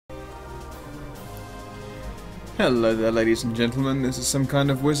Hello there, ladies and gentlemen, this is Some Kind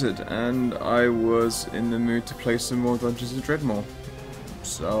of Wizard, and I was in the mood to play some more Dungeons of Dredful.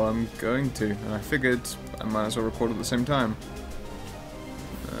 So I'm going to, and I figured I might as well record at the same time.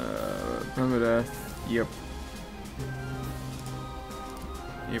 Permanent Earth, yep.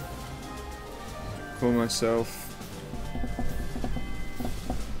 Call myself.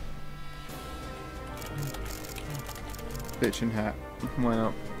 Bitch and hat, why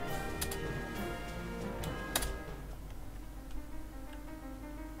not?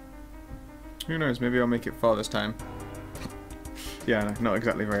 Who knows, maybe I'll make it far this time. Yeah, no, not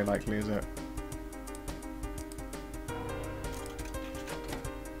exactly very likely, is it?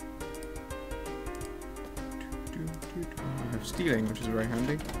 I have stealing, which is very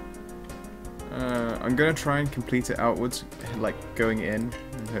handy. I'm gonna try and complete it outwards, like going in,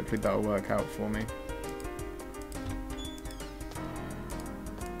 and hopefully that'll work out for me.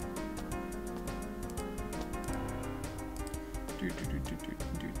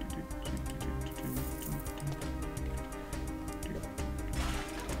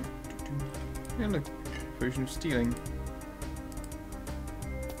 Yeah, look, potion of stealing.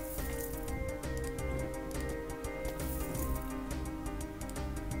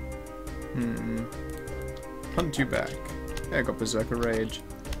 Hunt you back. Yeah, I got Berserker Rage.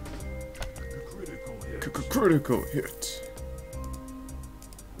 Critical hit.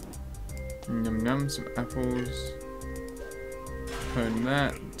 Yum yum, some apples. Cone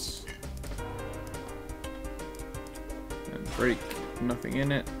that. And break, nothing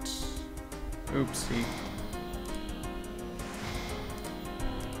in it. Oopsie.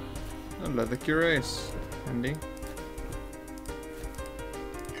 A leather cuirass. Handy.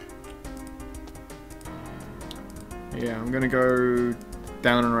 Yeah, I'm gonna go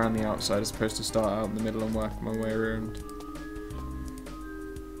down and around the outside as opposed to start out in the middle and work my way around.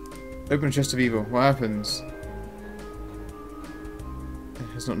 Open a chest of evil. What happens? It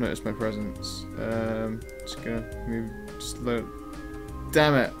has not noticed my presence. Just gonna move slow.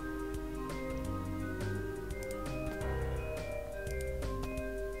 Damn it!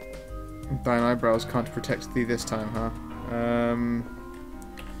 Thine eyebrows can't protect thee this time, huh?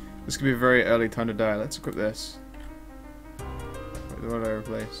 This could be a very early time to die. Let's equip this. What did I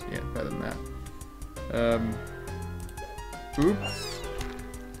replace? Yeah, better than that. Oops.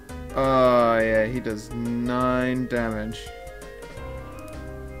 Oh, yeah, he does 9 damage.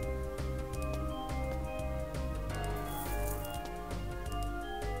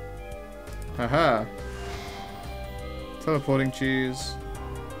 Haha. Teleporting cheese.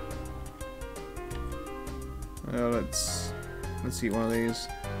 Let's eat one of these.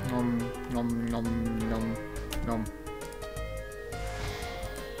 Nom nom nom nom nom.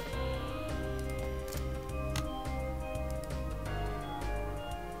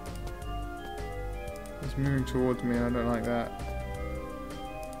 It's moving towards me, I don't like that.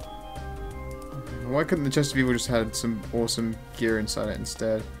 Why couldn't the chest of evil just had some awesome gear inside it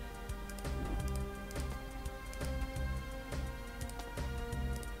instead?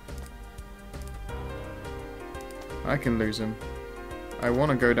 I can lose him. I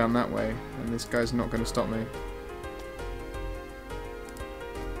want to go down that way, and this guy's not going to stop me.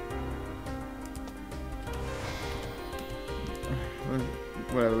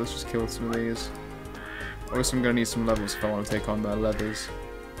 Whatever, let's just kill some of these. Obviously I'm going to need some levels if I want to take on the leathers.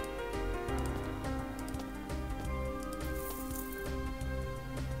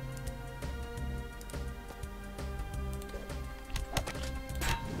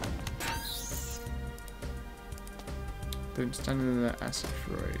 Don't stand in the acid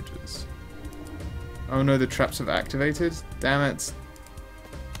for ages. Oh no, the traps have activated? Damn it.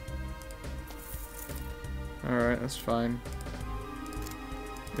 Alright, that's fine.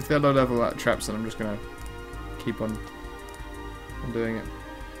 If they're low level traps, then I'm just gonna keep on doing it.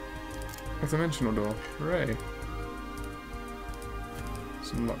 A dimensional door. Hooray.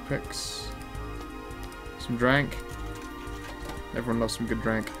 Some lockpicks. Some drank. Everyone loves some good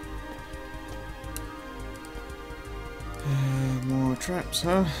drank. More traps,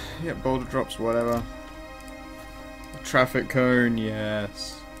 huh? Yep, boulder drops, whatever. Traffic cone,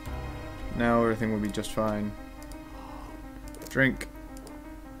 yes. Now everything will be just fine. Drink.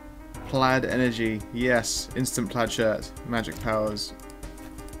 Plaid energy, yes. Instant plaid shirt. Magic powers.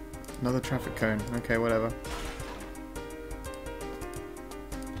 Another traffic cone. Okay, whatever.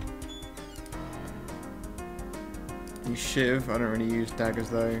 You shiv. I don't really use daggers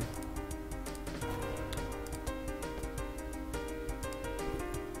though.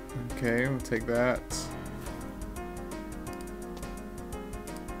 Okay, we'll take that.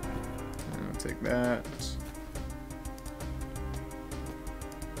 And we'll take that.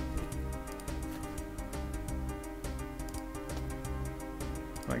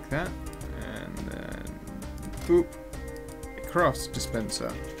 like that, and then boop. A crafts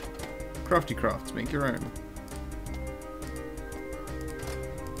dispenser. Crafty crafts, make your own.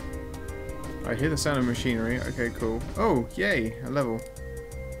 I hear the sound of machinery. Okay, cool. Oh, yay, a level.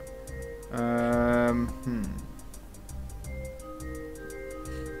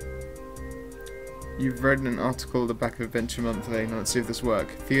 You've read an article at the back of Adventure Monthly. Now let's see if this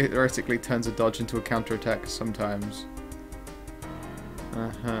works. Theoretically turns a dodge into a counterattack sometimes.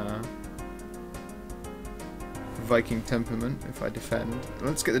 Viking temperament if I defend.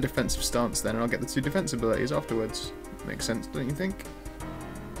 Let's get the defensive stance then, and I'll get the 2 defense abilities afterwards. Makes sense, don't you think?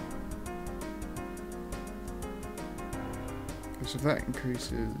 So if that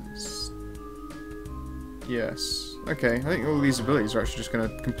increases... Yes. Okay, I think all these abilities are actually just going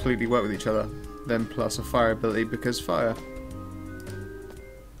to completely work with each other. Then plus a fire ability because fire.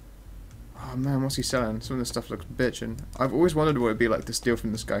 Oh man, what's he selling? Some of this stuff looks bitchin'. I've always wondered what it'd be like to steal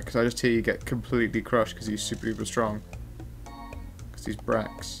from this guy, because I just hear you get completely crushed because he's super duper strong. Because he's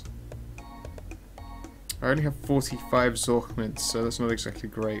Brax. I only have 45 Zorkmids, so that's not exactly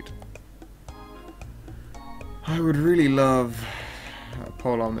great. I would really love a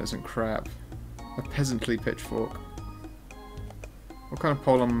polearm that isn't crap. A peasantly pitchfork. What kind of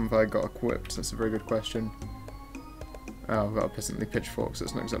polearm have I got equipped? That's a very good question. Oh, I've got a peasantly pitchfork, so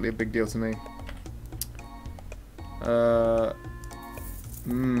it's not exactly a big deal to me.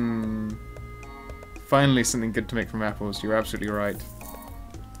 Finally something good to make from apples, you're absolutely right.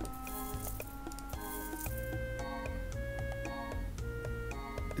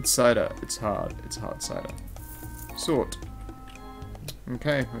 It's cider, it's hard cider. Sort.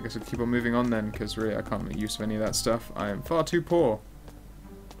 Okay, I guess I'll keep on moving on then, because really I can't make use of any of that stuff. I am far too poor.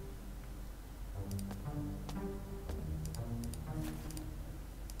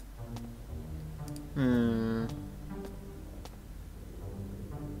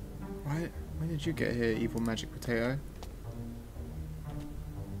 Why did you get here, evil magic potato?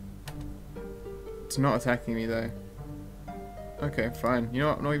 It's not attacking me though. Okay, fine. You know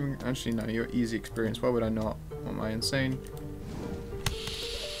what? I'm not even... Actually, no, you're easy experience. Why would I not? Am I insane?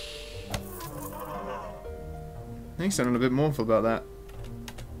 I think sounded a bit mournful about that.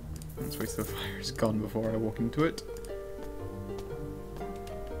 Let's wait till the fire is gone before I walk into it.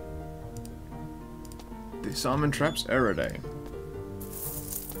 Disarm and traps error day.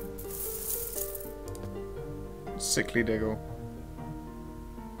 Sickly diggle.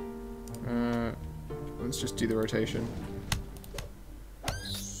 Let's just do the rotation.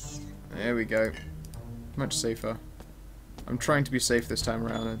 There we go. Much safer. I'm trying to be safe this time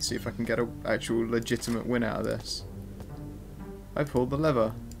around and see if I can get an actual legitimate win out of this. I pulled the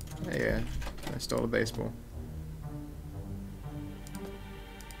lever. Yeah, I stole a baseball.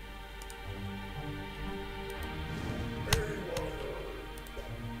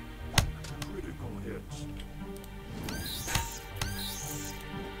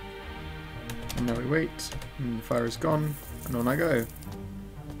 And now we wait, and the fire is gone, and on I go.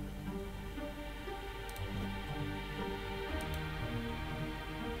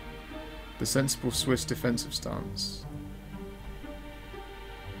 The sensible Swiss defensive stance.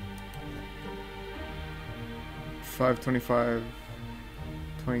 525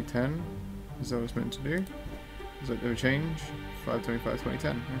 2010? Is that what it's meant to do? Does that ever change? 525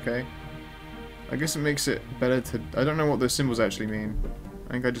 2010, okay. I guess it makes it better to... I don't know what those symbols actually mean.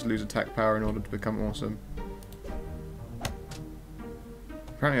 I think I just lose attack power in order to become awesome.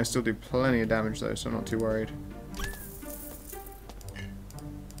 Apparently I still do plenty of damage though, so I'm not too worried.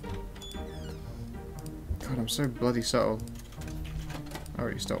 God, I'm so bloody subtle. I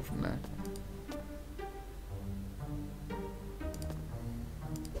already stole from there.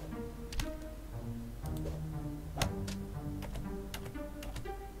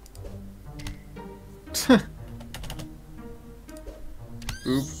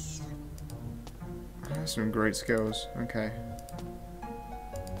 Oop. That's some great skills. Okay.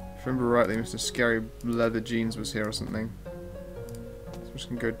 If I remember rightly, Mr. Scary Leather Jeans was here or something. So I'm just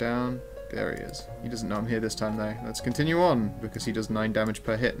gonna go down. There he is. He doesn't know I'm here this time though. Let's continue on, because he does 9 damage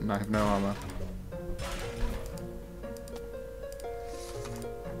per hit and I have no armor.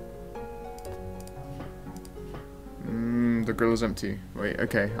 The grill is empty. Wait,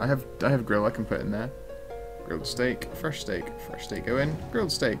 okay. I have grill I can put in there. Grilled steak, fresh steak go in,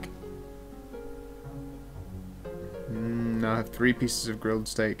 grilled steak. Now I have 3 pieces of grilled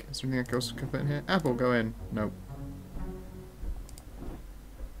steak. Is there anything else I can put in here? Apple, go in. Nope.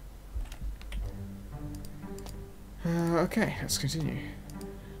 Okay, let's continue.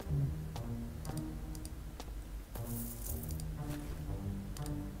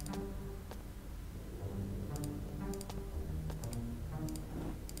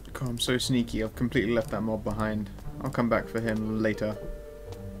 God, I'm so sneaky. I've completely left that mob behind. I'll come back for him later.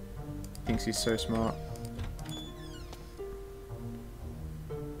 Thinks he's so smart.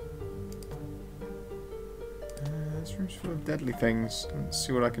 This room's full of deadly things. Let's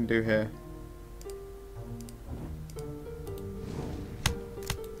see what I can do here.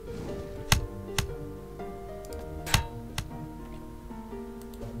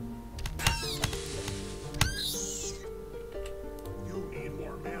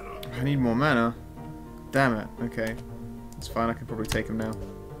 I need more mana. Damn it. Okay. It's fine. I can probably take him now.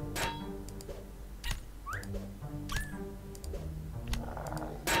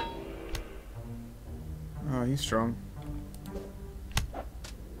 Oh, he's strong.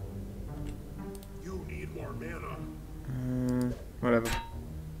 You need more mana. Whatever.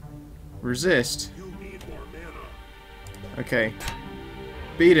 Resist? You need more mana. Okay.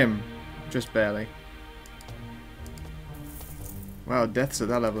 Beat him. Just barely. Wow, deaths at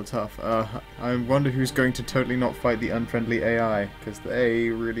that level are tough. I wonder who's going to totally not fight the unfriendly AI, because they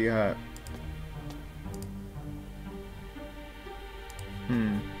really hurt.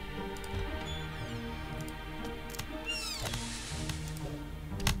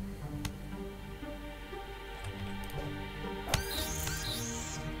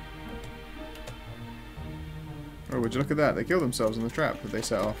 Oh, would you look at that? They killed themselves in the trap that they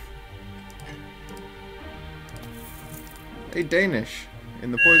set off. Hey, Danish!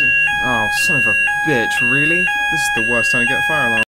 In the poison. Oh, son of a bitch, really? This is the worst time to get a fire alarm.